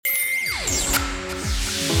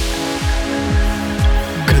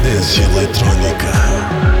Cadência Eletrónica,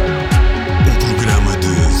 um programa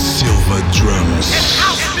de Sylva Drums.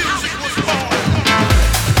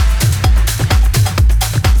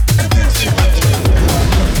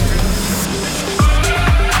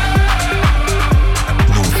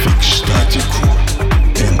 Não fique estático,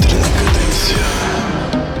 entre na cadência.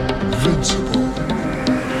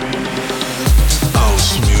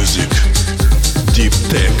 House Music,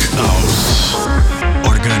 DeepTech House,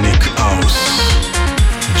 Organic House,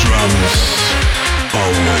 Drums,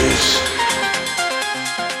 Always.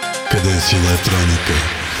 Cadência Eletrónica,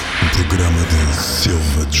 um programa de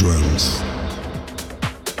Sylva Drums.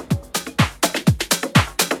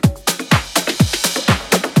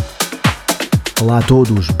 Olá a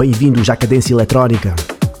todos, bem-vindos à Cadência Eletrónica.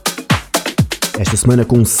 Esta semana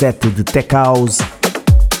com um set de Tech House,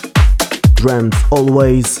 Drums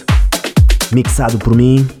Always, mixado por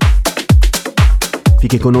mim.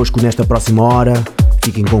 Fiquem connosco nesta próxima hora,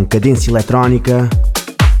 fiquem com Cadência Eletrónica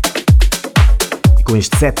e com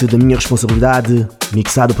este set da minha responsabilidade,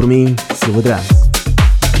 mixado por mim, Sylva Drums.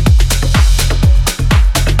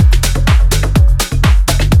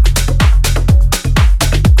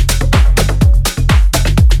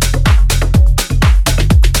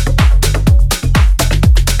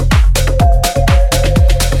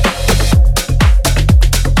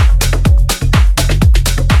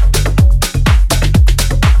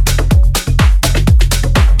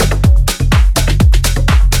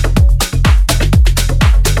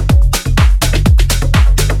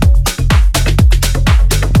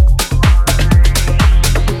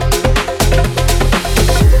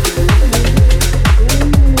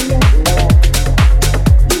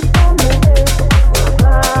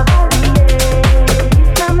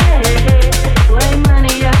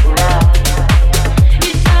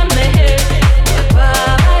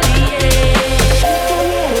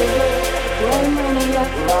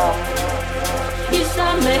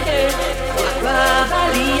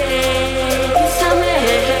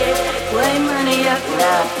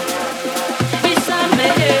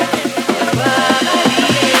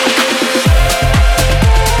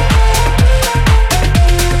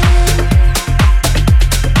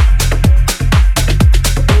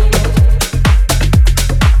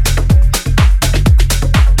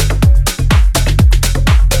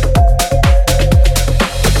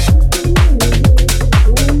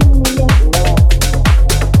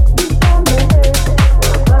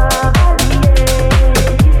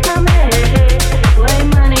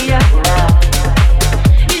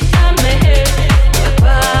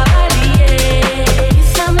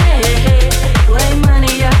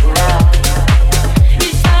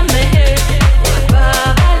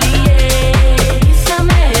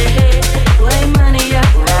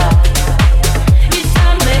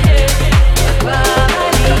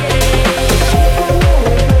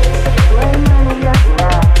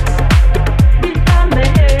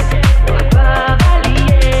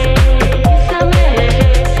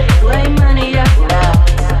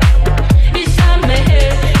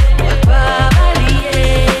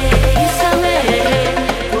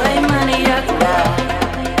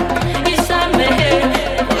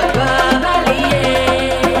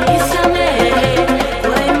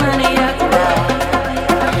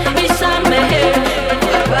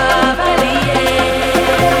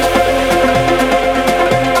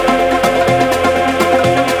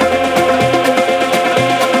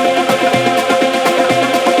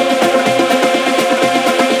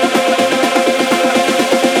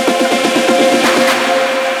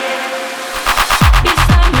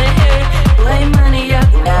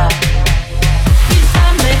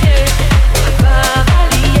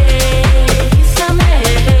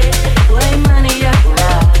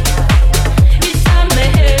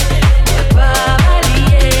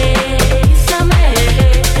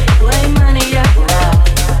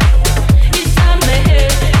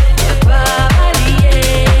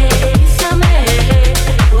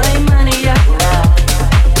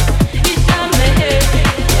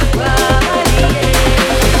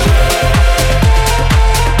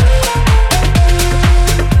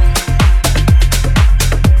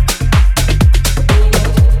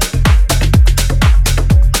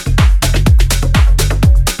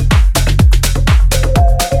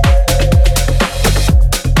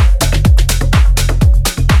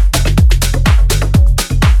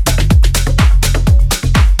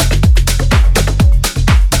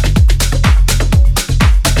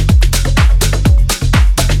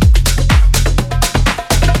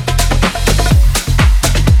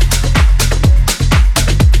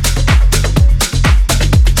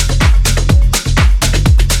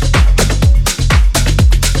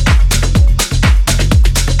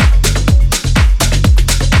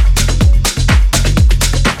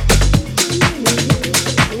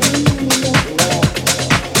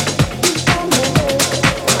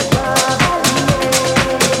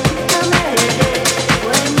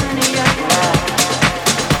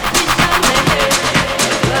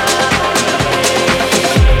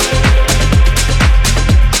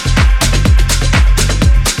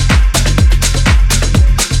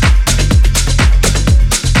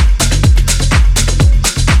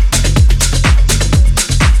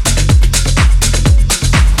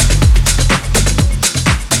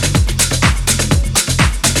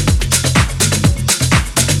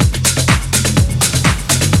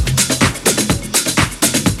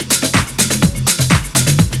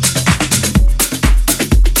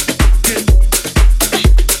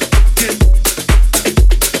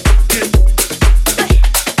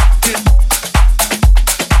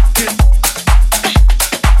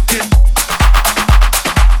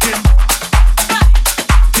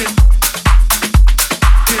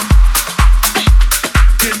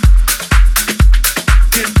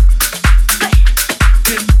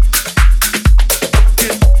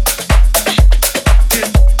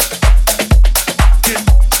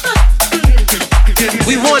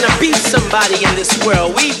 somebody in this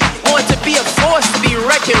world. We want to be a force to be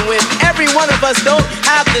reckoned with. Every one of us don't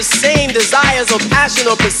have the same desires or passion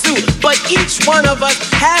or pursuit, but each one of us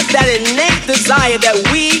has that innate desire that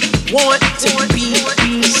we want to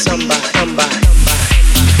be somebody.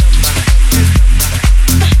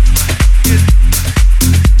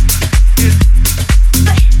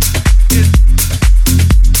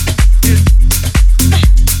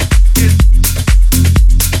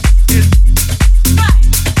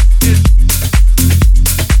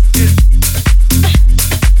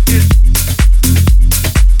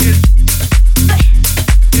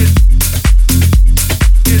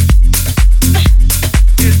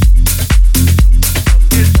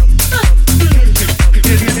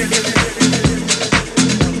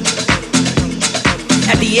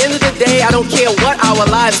 I don't care what our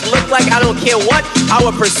lives look like. I don't care what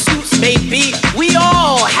our pursuits may be. We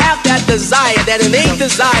all have that desire, that innate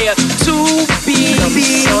desire to be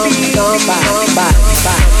somebody.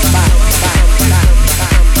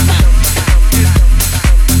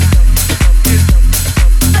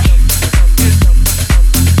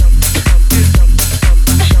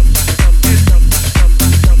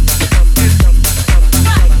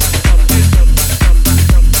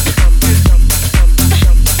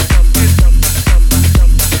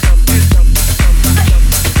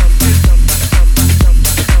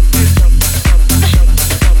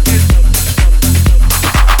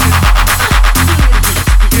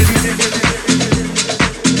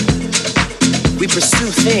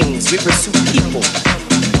 We pursue people,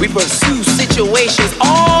 we pursue situations,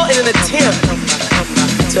 all in an attempt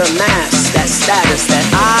to amass that status that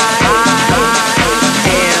I am somebody.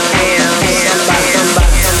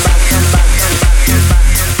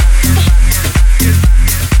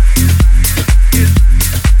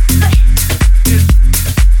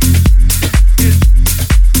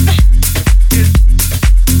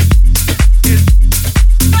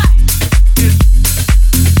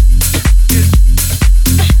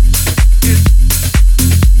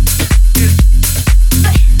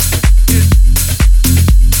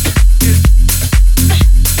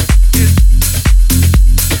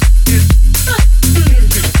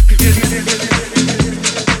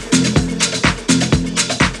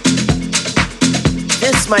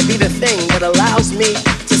 Might be the thing that allows me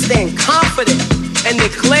to stand confident and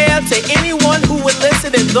declare to anyone who would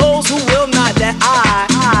listen and those who will not that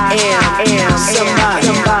I am somebody.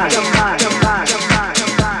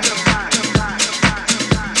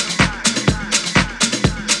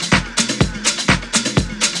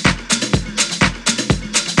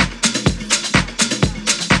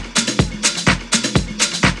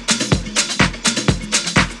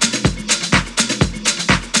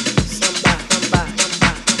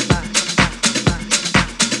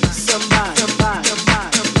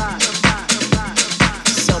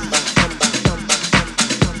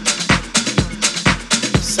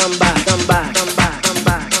 Somebody.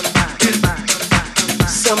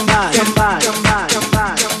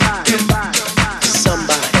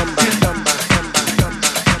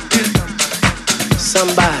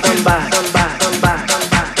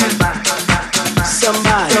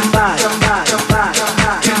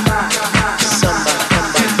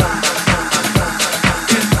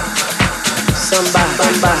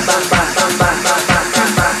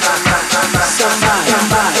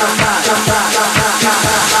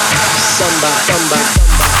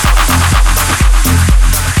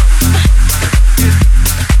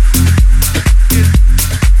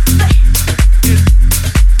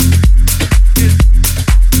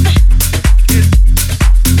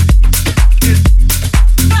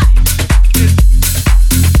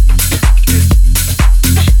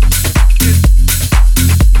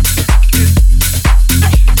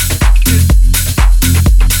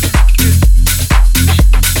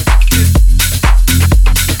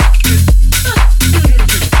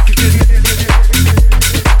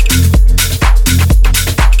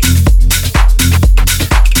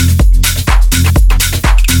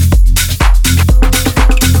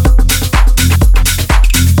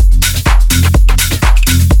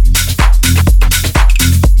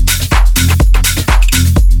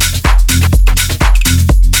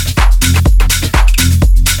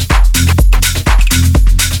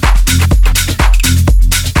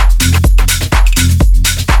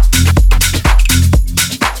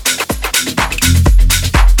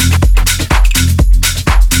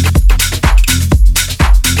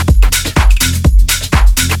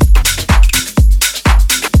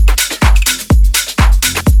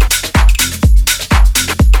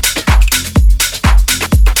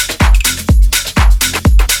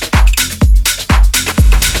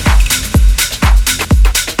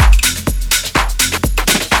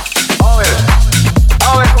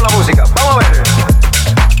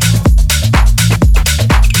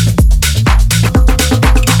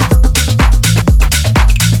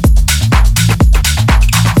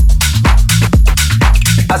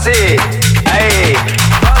 Así, ahí,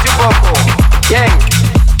 más un poco, bien.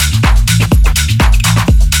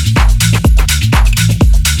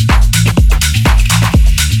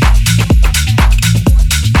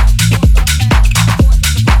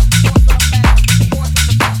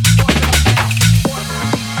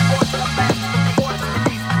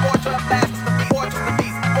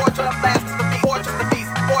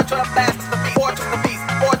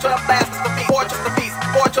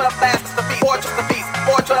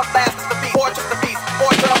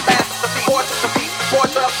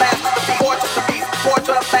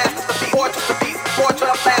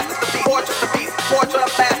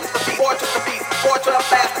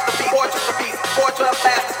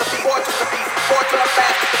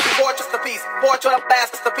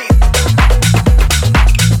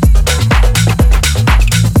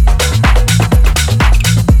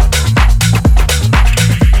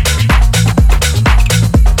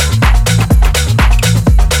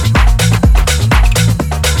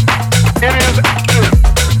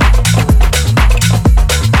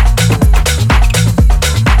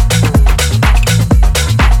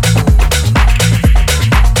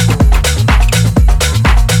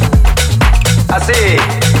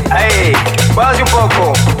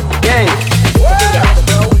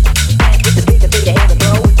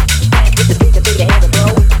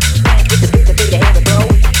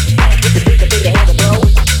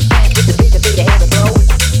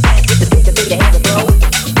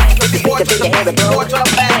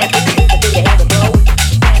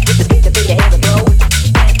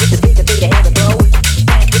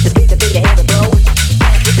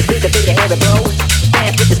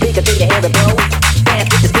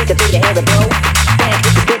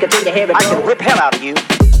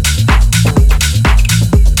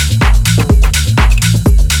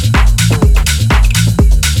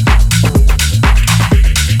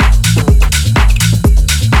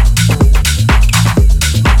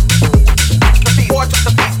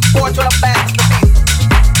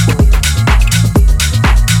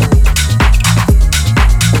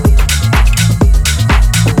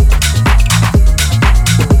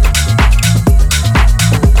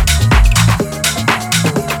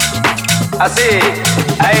 Así,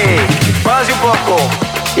 ahí, más un poco,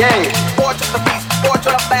 bien.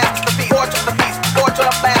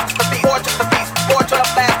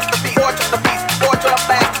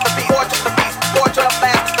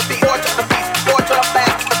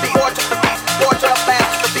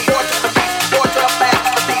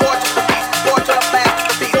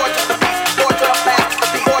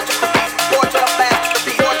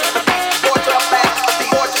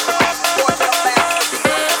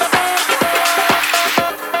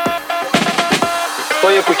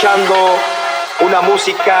 Estoy escuchando una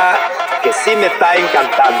música que sí me está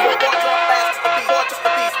encantando.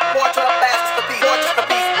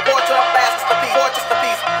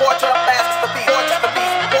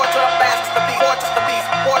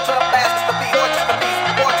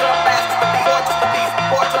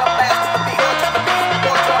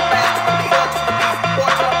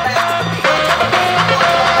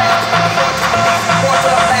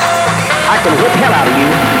 I can whip hell out of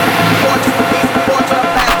you.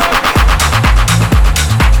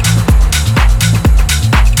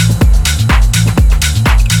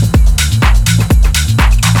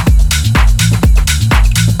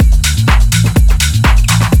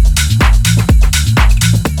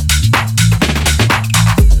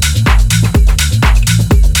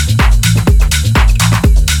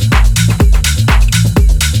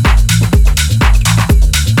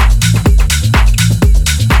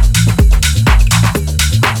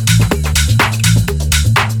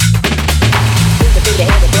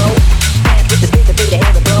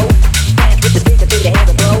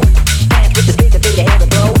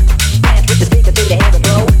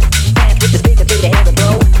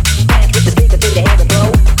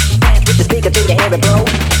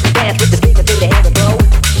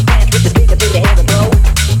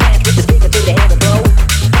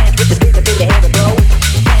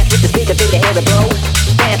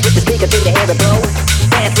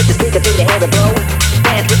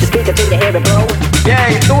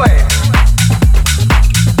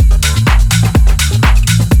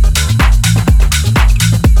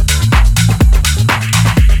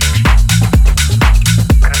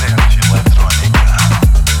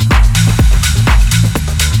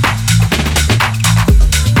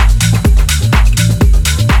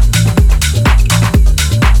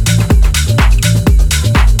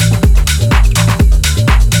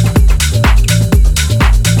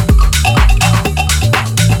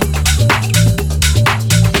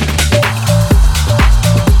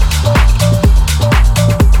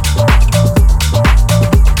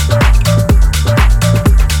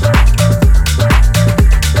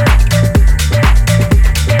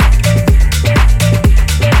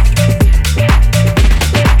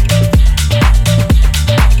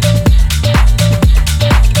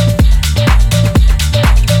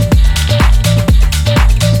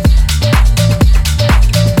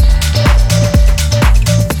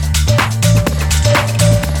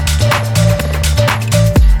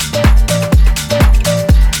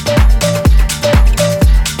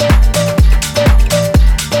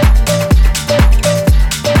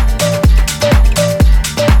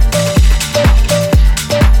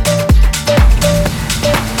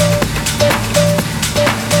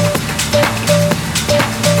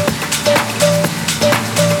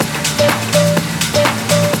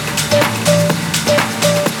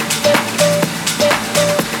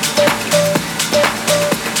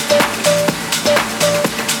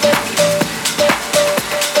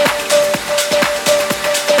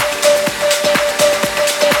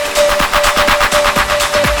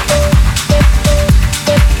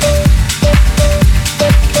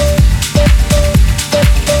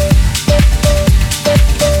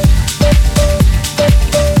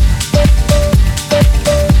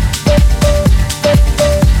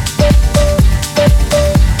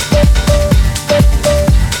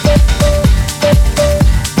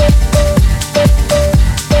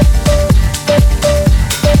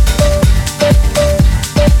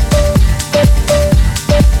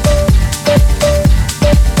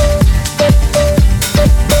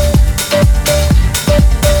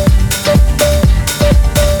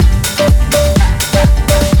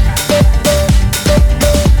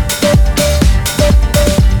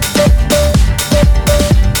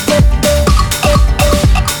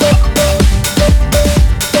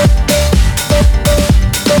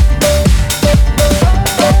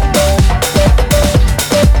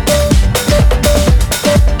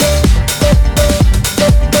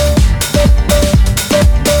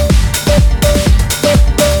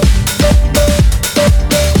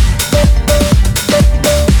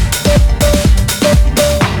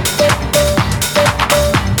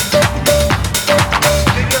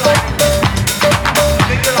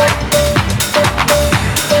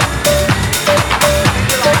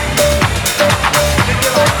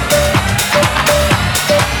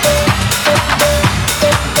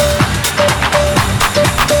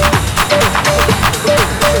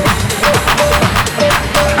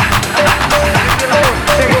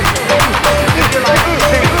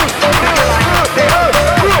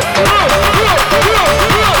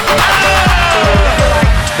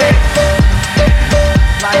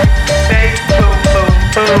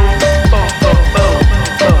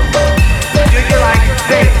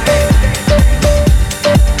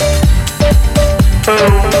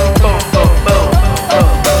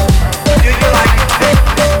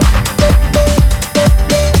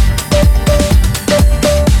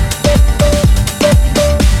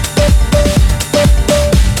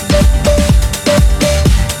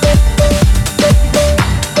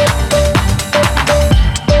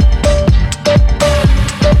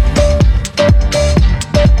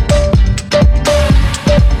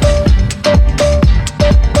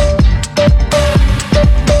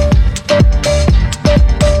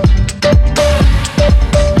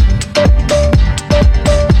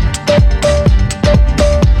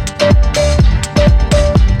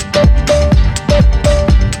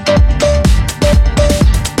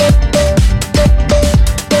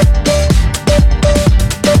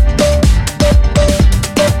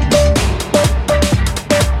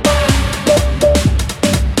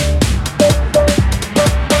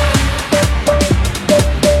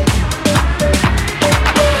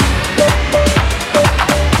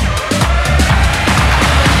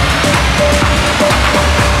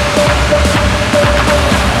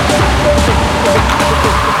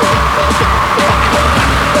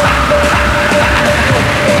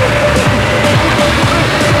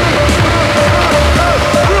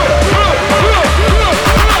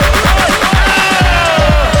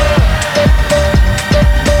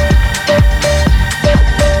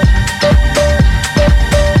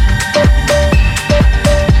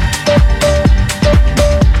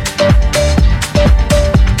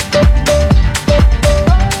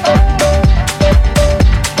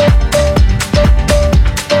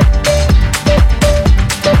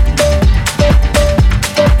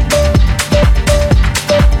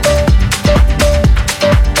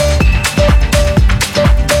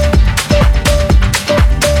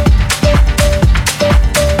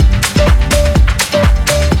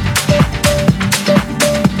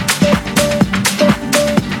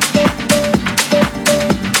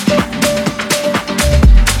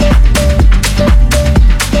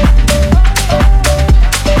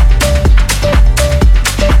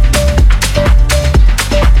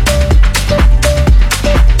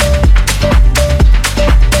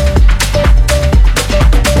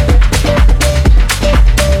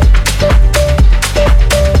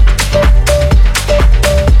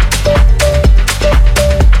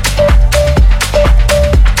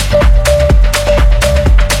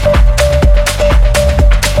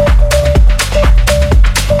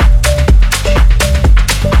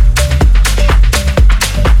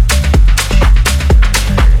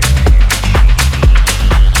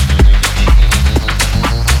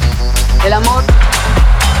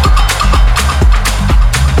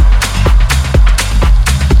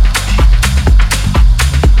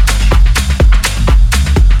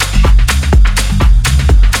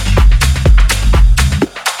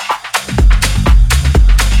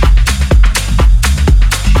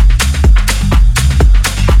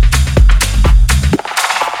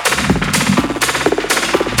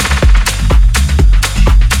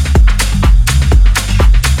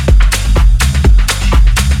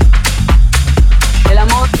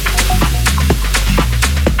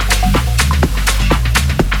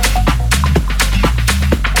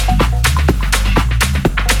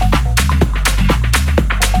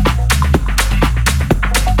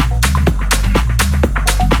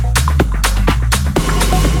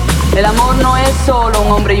 El amor no es solo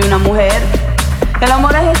un hombre y una mujer. El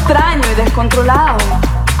amor es extraño y descontrolado.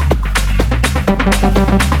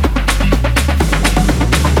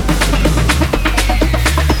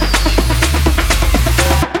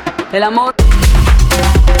 El amor.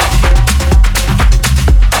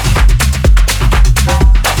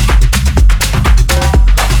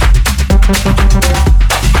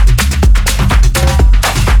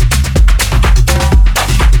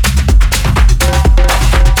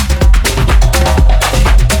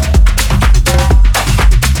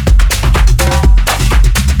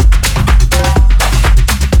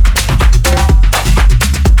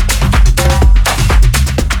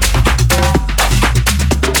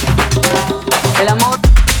 El amor.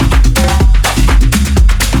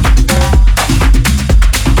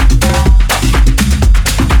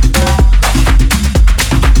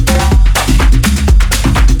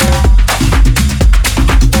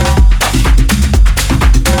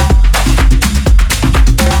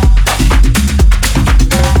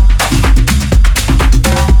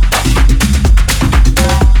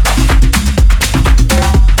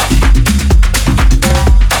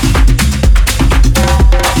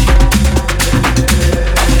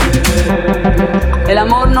 El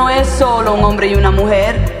amor no es solo un hombre y una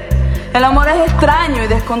mujer. El amor es extraño y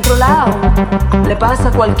descontrolado. Le pasa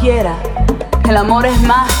a cualquiera. El amor es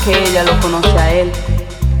más que ella lo conoce a él.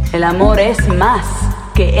 El amor es más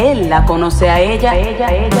que él la conoce a ella.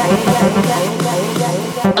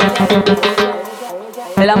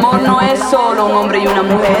 El amor no es solo un hombre y una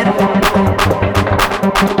mujer.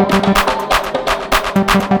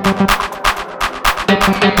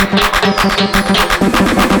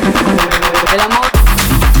 El amor.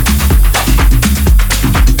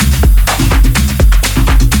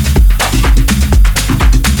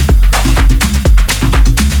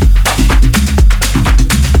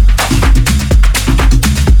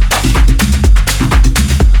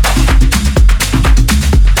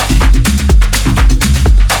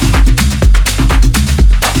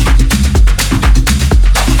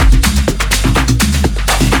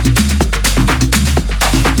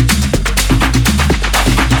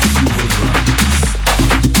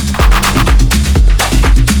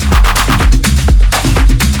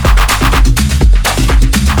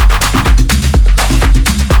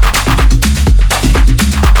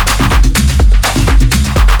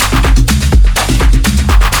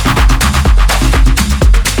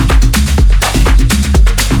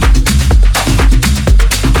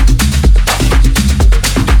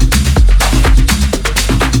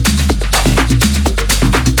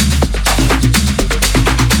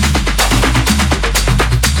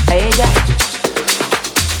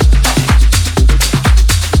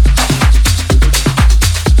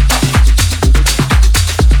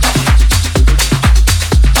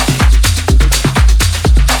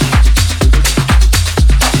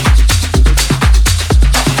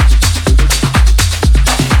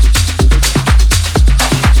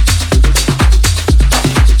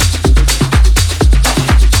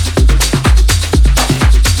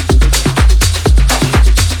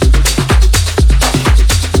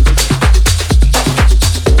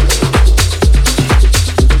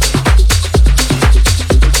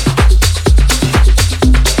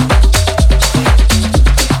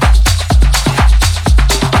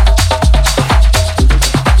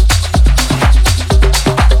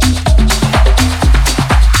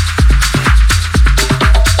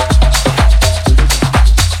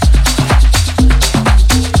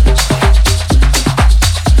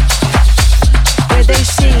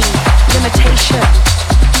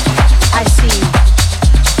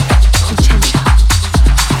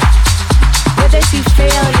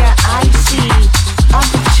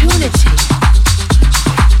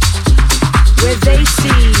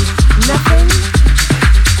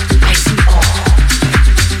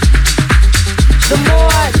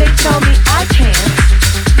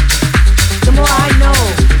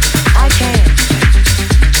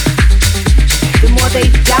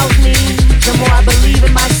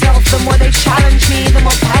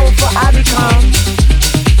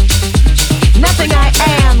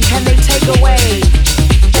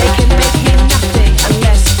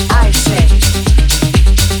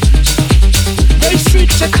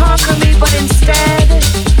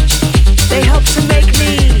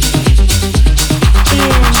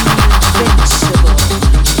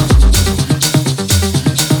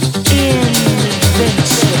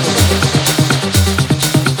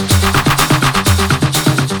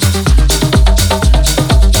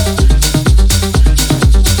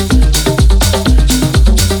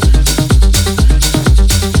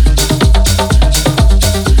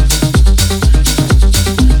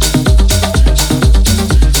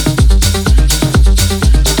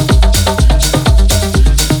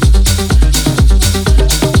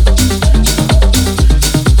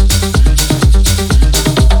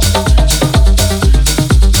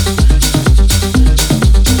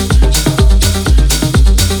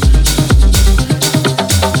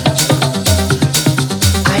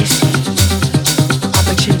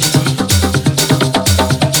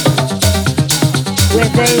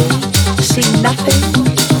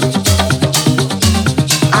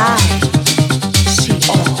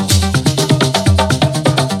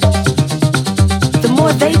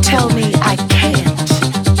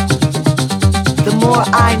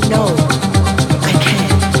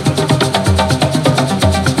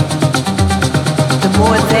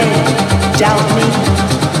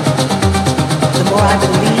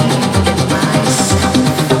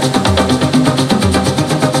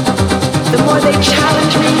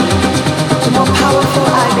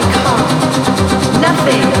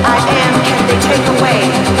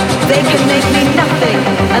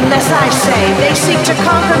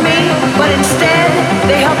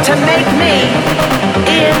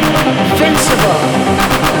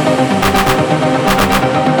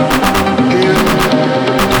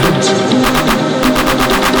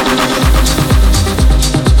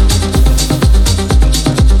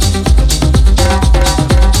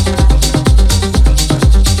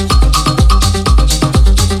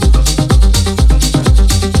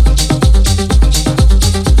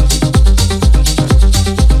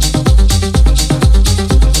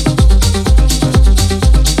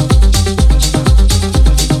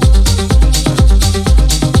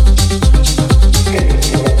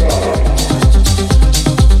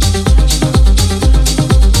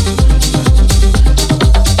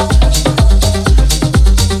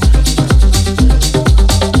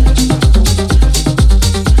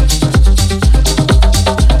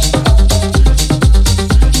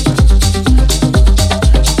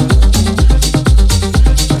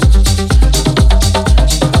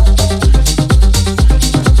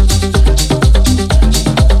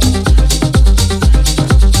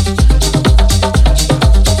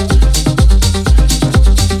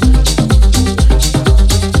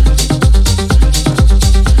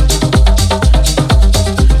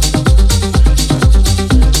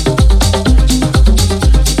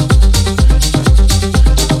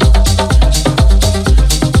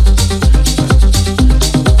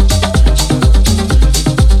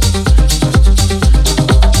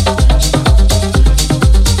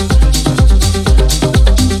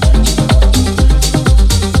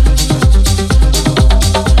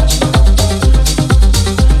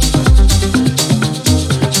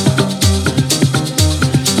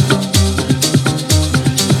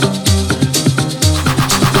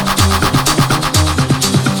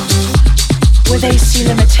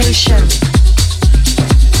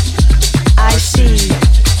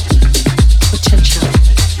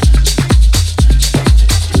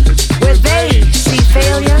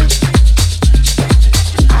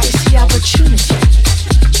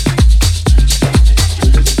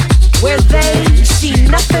 Where they see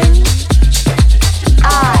nothing,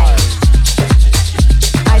 I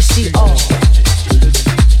see all.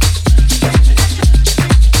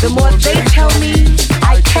 The more they tell me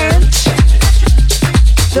I can't,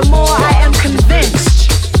 the more I am convinced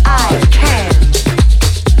I can.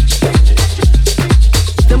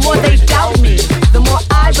 The more they doubt me, the more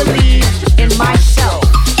I believe in myself.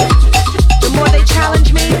 The more they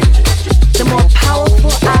challenge me, the more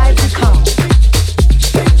powerful I become.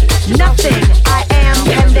 Nothing I am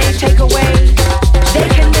can they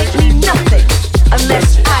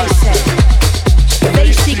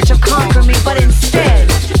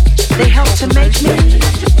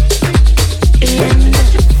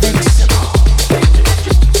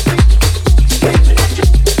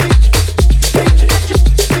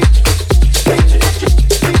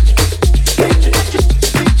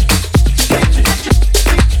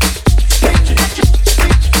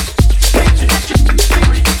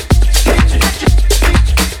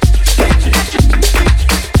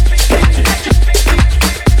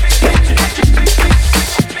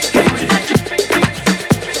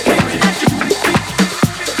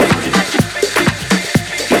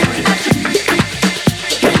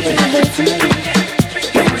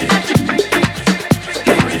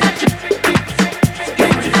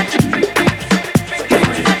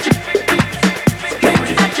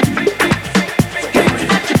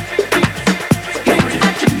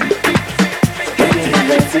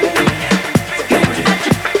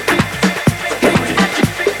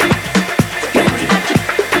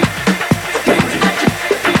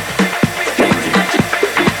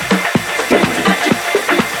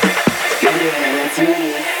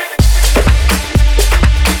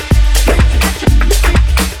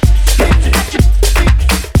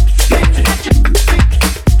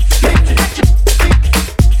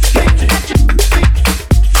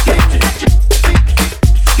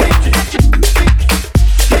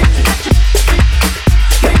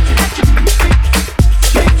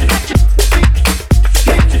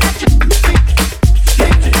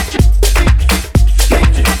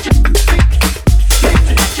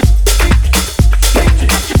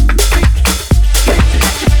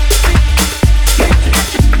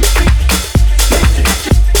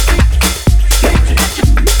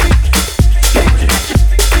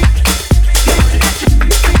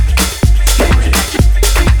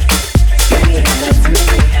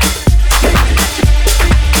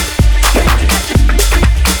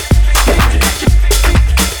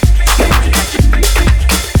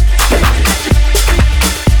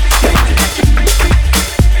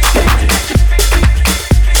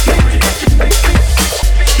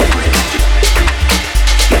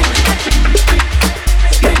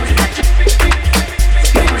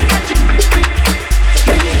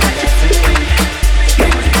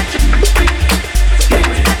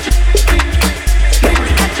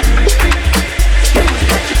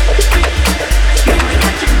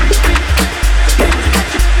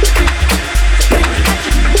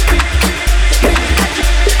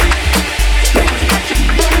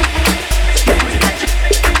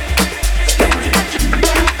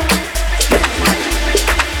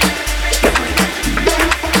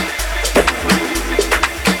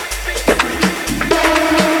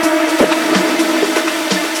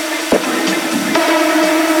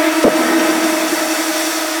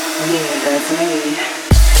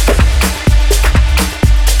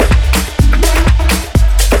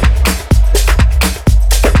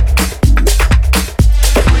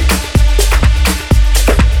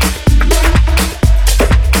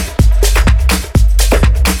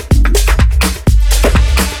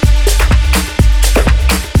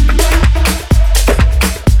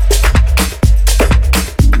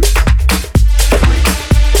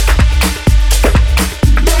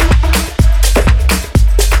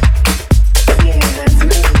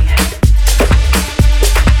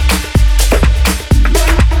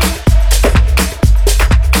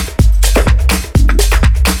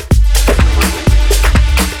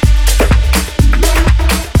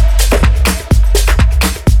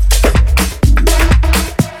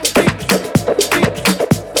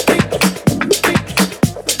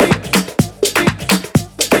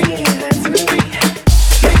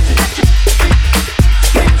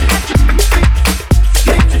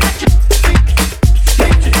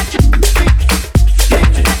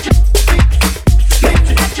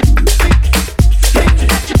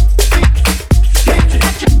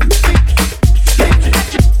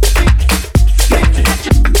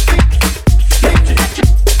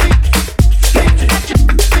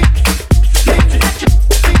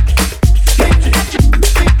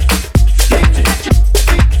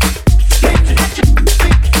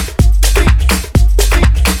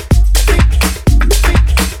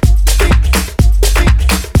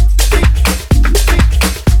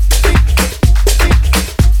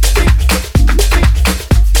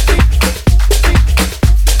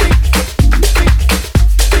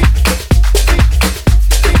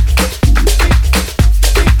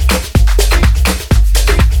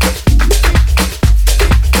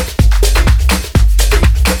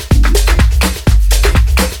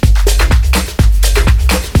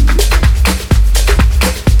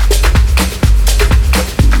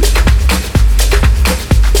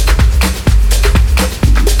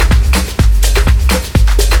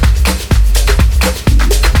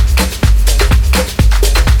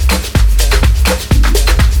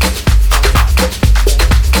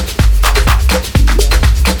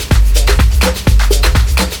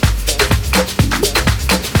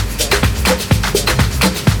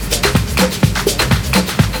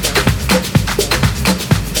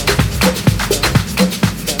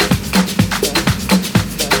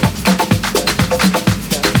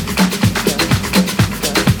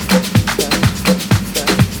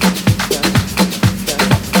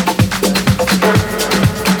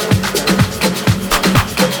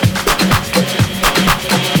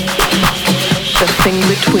thing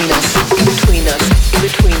between us, between us,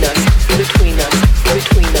 between us, between us,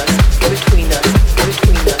 between us, between us,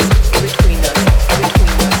 between us, between us,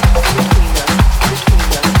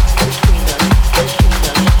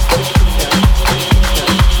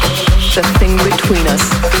 the thing between us,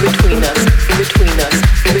 between us, between us,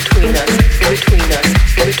 between us, between us,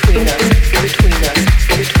 between us, between us,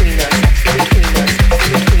 between us,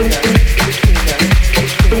 between us, between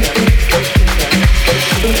us,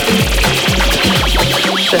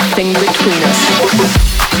 the thing between us.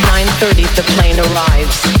 9:30, the plane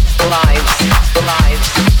arrives, arrives, arrives,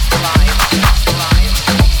 arrives, arrives.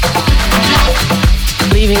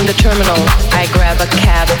 Leaving the terminal, I grab a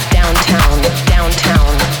cab downtown,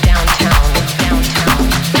 downtown, downtown, downtown.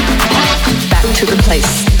 Back to the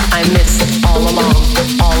place I missed all along,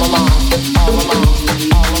 all along, all along,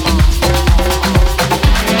 all along.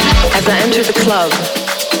 As I enter the club,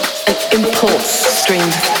 an impulse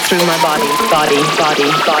streams through my body, body, body,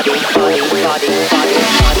 body, body, body, body, body,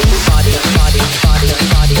 body, body, body,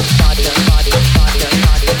 body, body, body, body,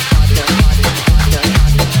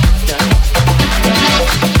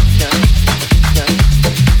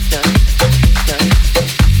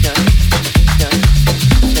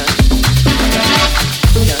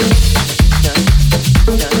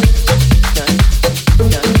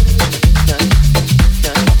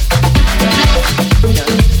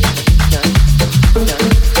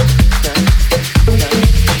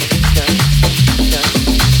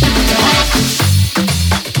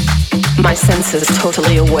 my senses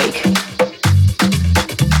totally awake,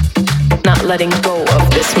 not letting go of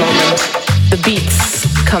this moment. The beats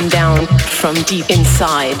come down from deep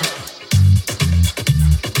inside,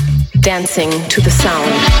 dancing to the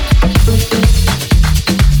sound.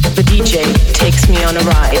 The DJ takes me on a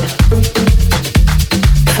ride.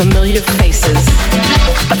 Familiar faces,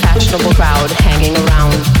 a fashionable crowd hanging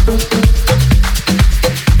around.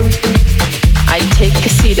 I take a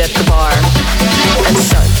seat at the bar and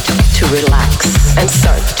start to relax, and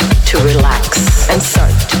start to relax, and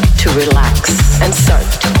start to relax, and start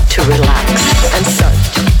to relax, and start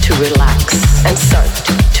to relax, and start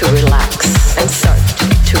to relax, and start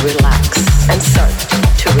to relax, and start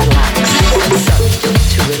to relax, and start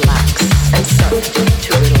to relax, and start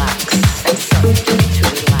to relax, and start to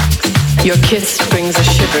relax. Your kiss brings a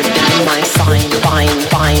shiver down my spine, spine,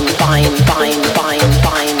 spine, spine, spine, spine,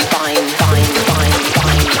 spine, spine, spine, spine,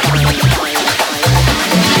 spine, spine, spine.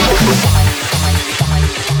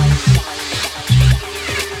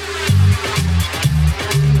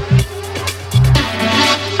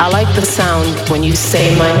 I like the sound when you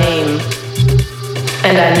say my name,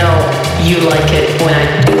 and I know you like it when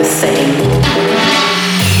I do the same.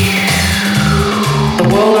 The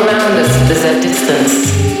world around us is at distance,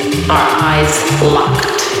 our eyes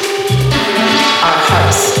locked, our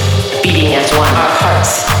hearts beating as one, our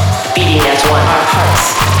hearts beating as one, our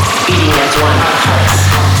hearts beating as one, our hearts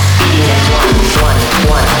beating as one, one,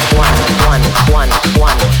 one, one, one, one, one,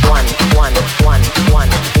 one, one, one, one,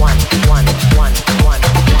 one, one, one, one.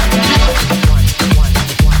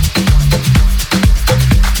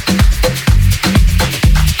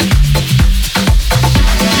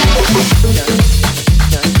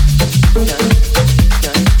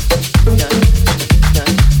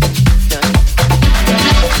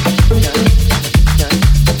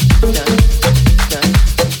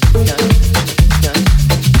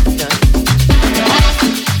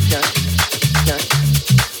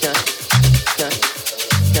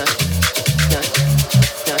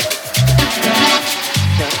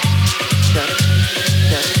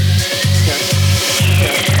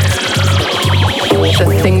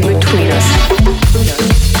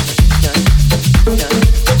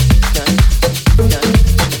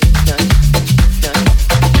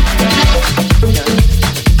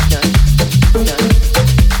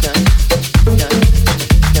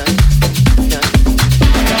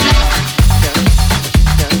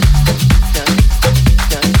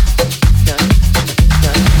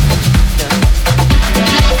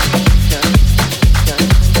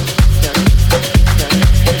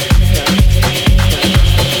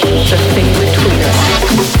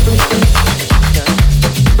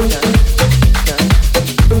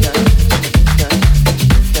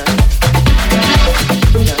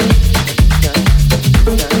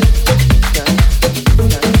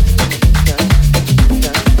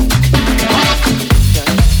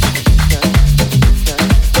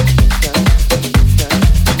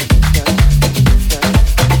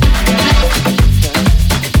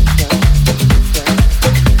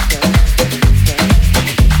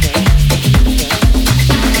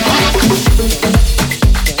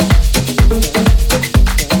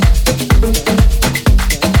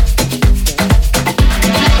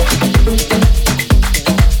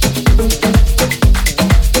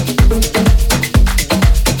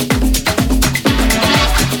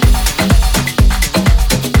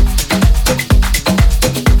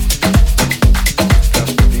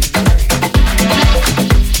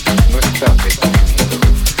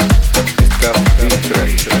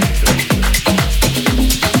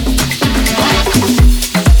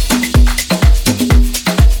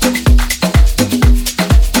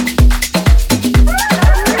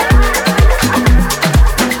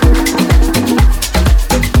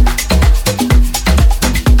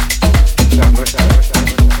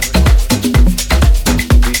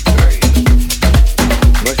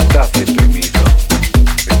 Estás deprimido,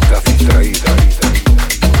 estás distraída.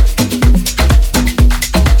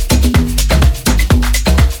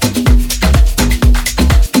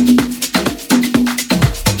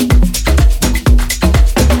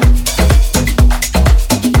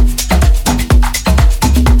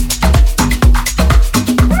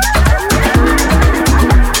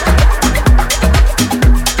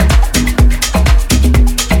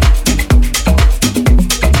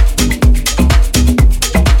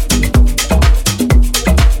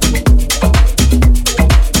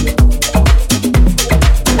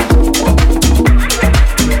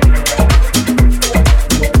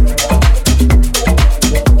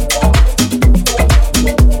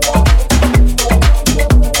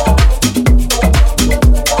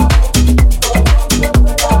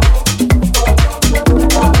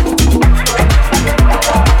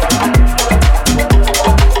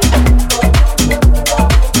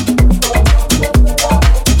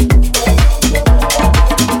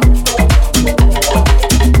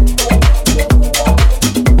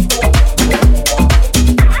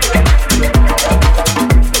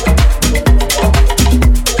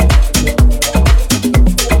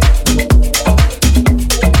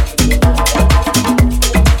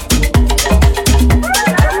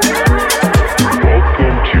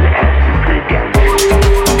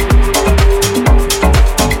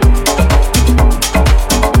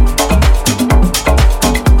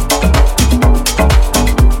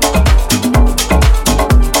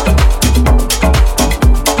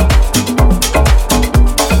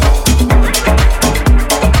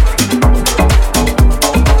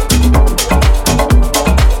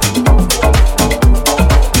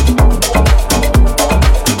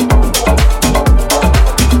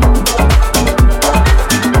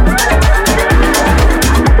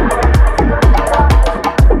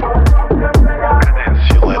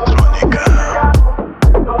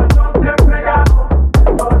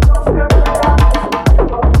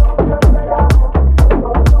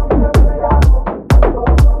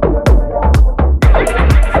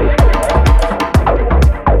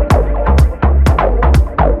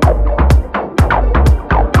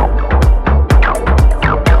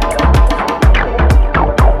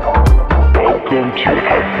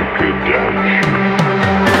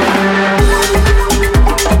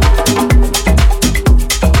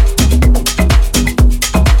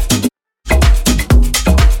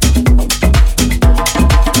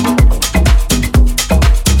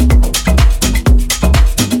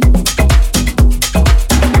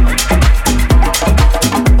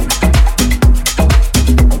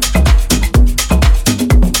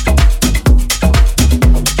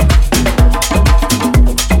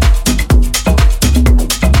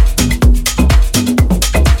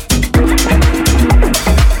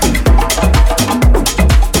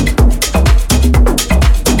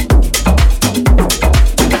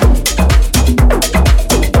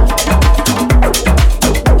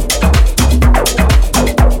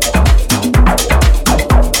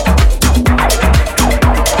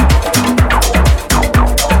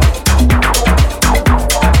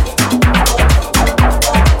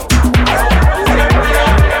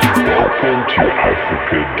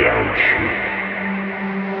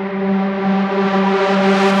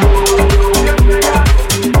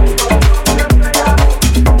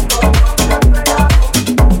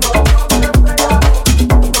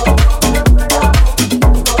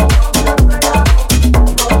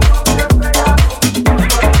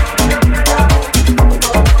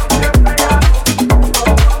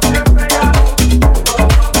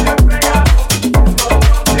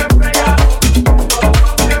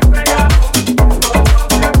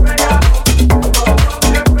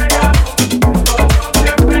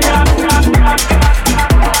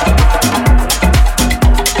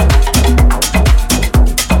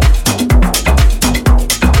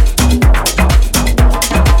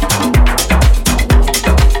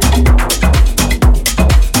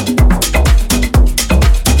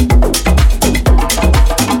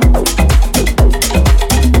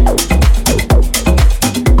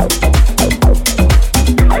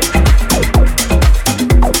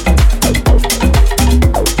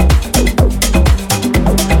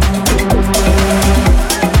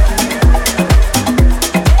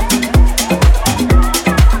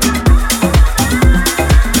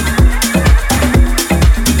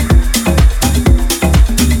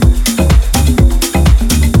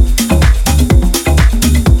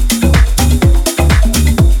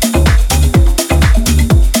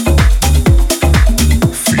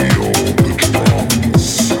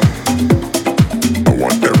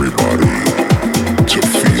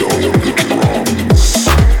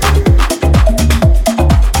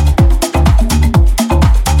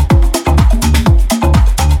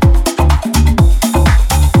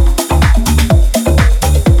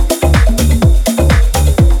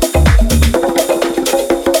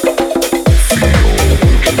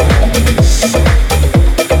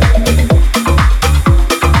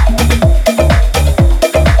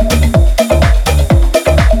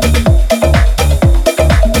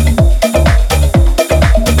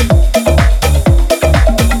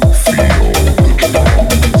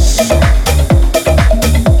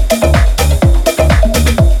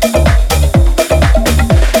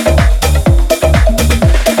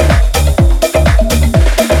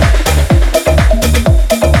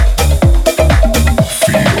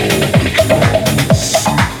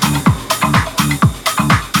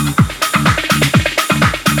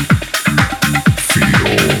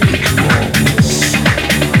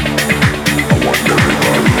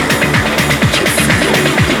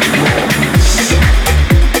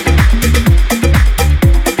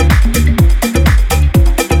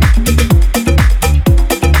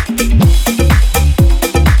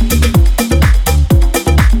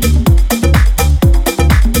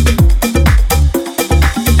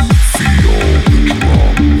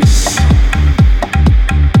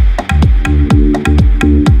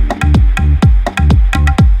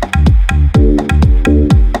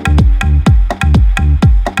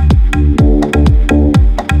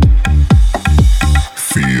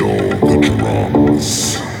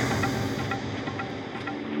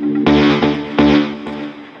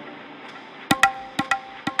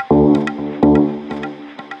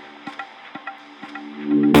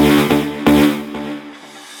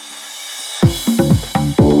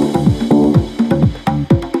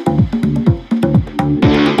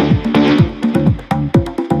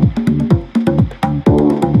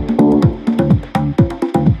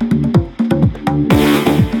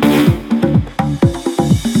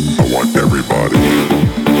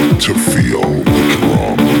 to feel the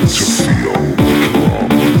drum, to feel the drum,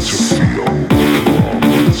 to feel the drum,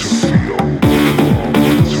 to feel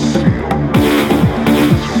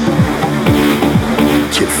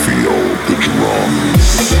to feel the drum.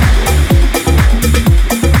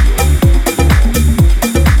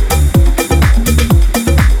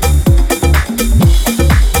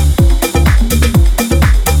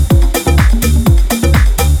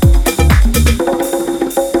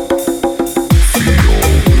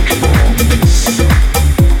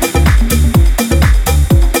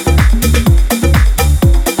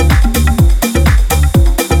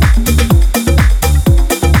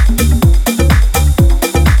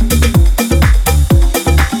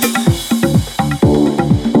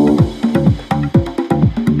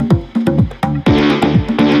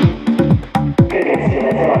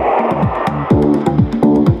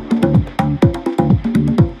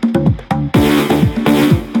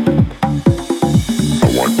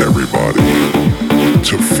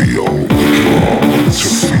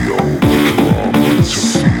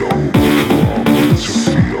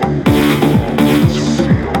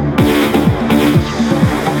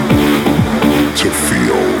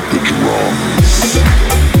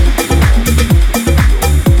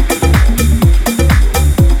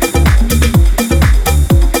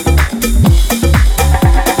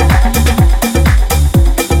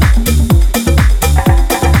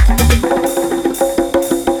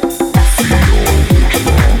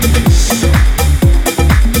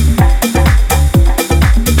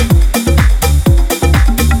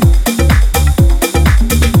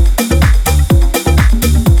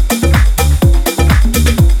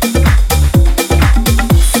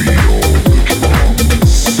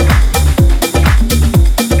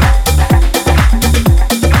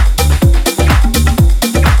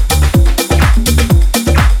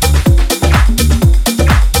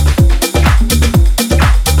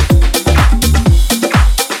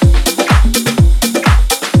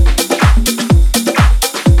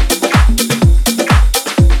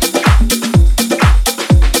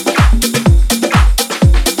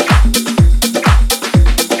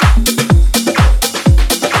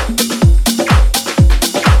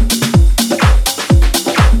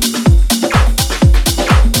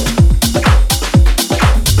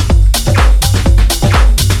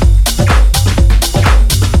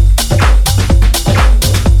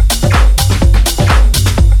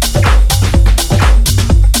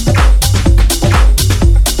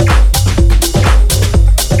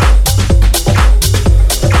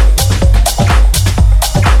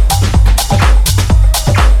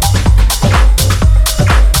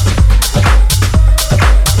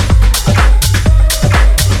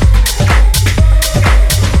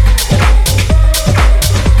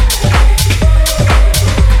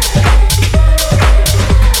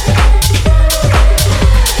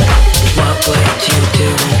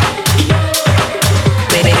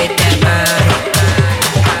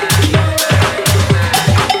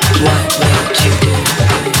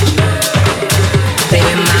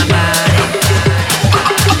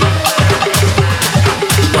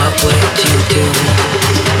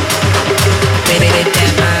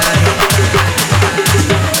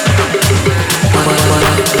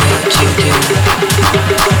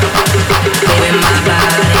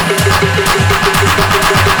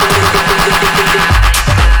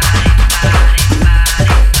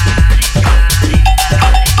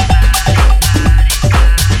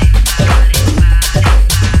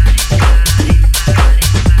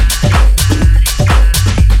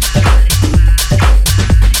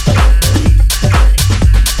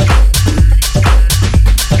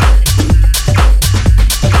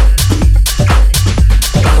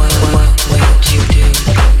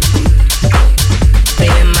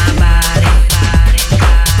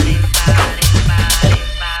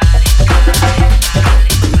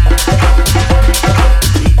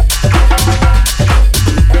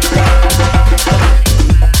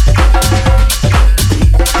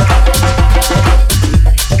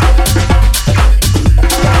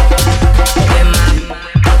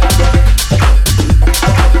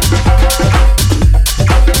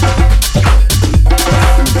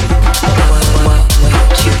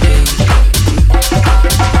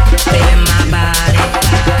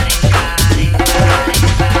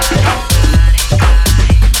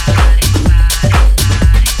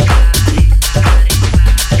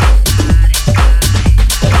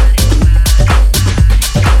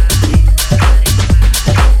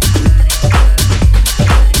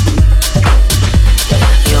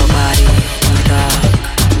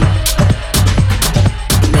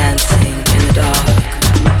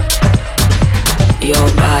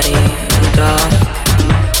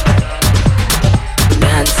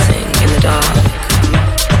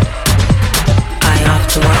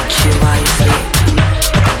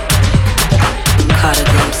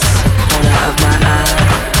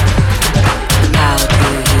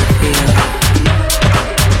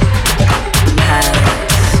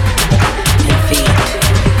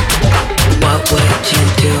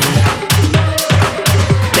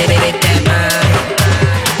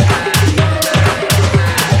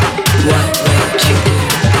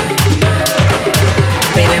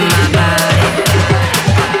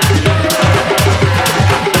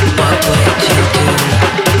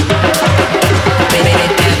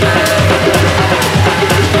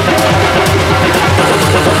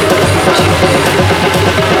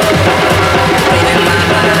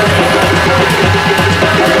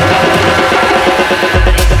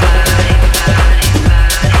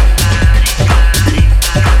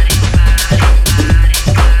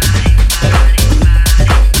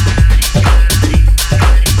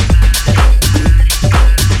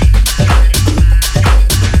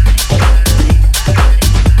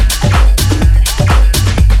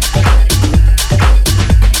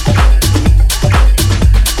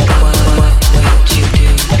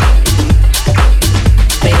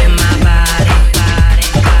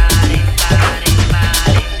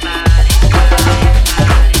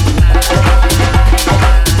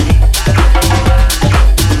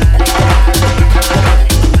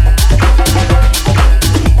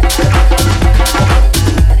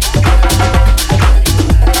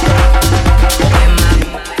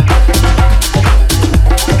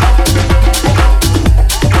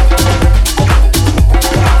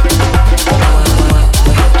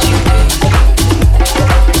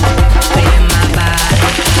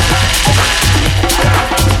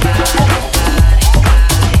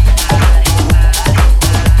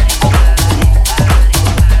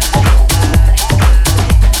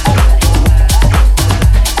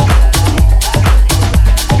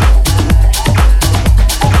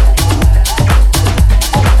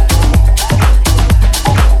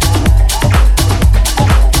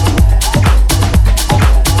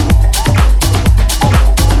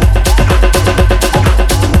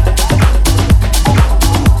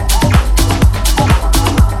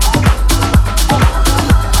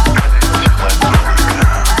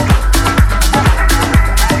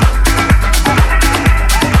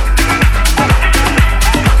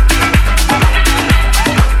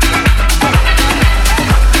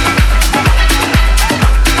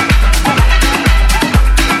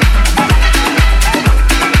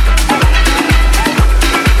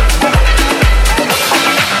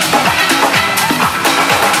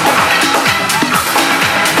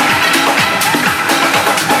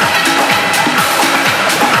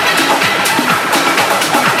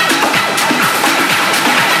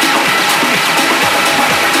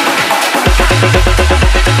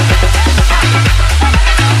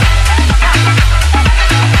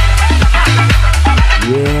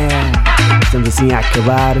 assim a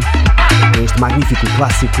acabar com este magnífico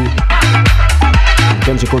clássico.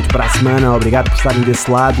 Ficamos em conto para a semana. Obrigado por estarem desse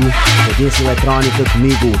lado. Cadência Eletrónica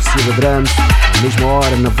comigo, 𝗦𝗬𝗟𝗔, à mesma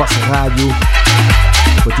hora na vossa rádio.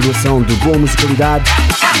 Continuação de boa musicalidade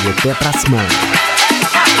e até para a semana.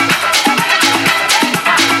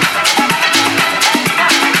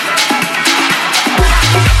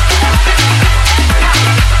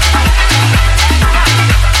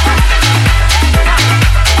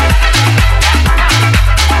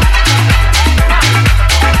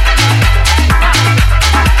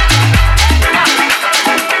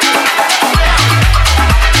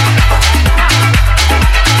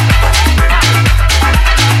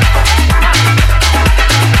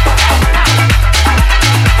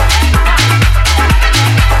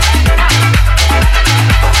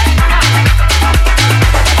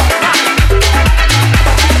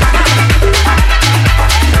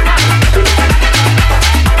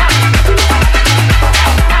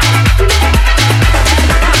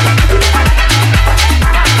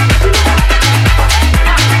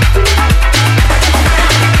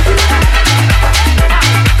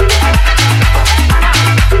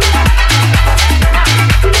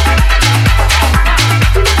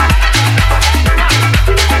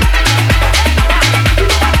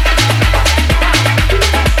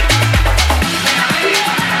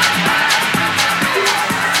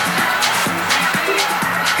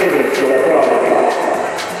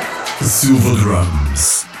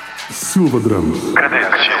 𝗦𝗬𝗟𝗔.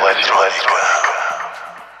 Cadência.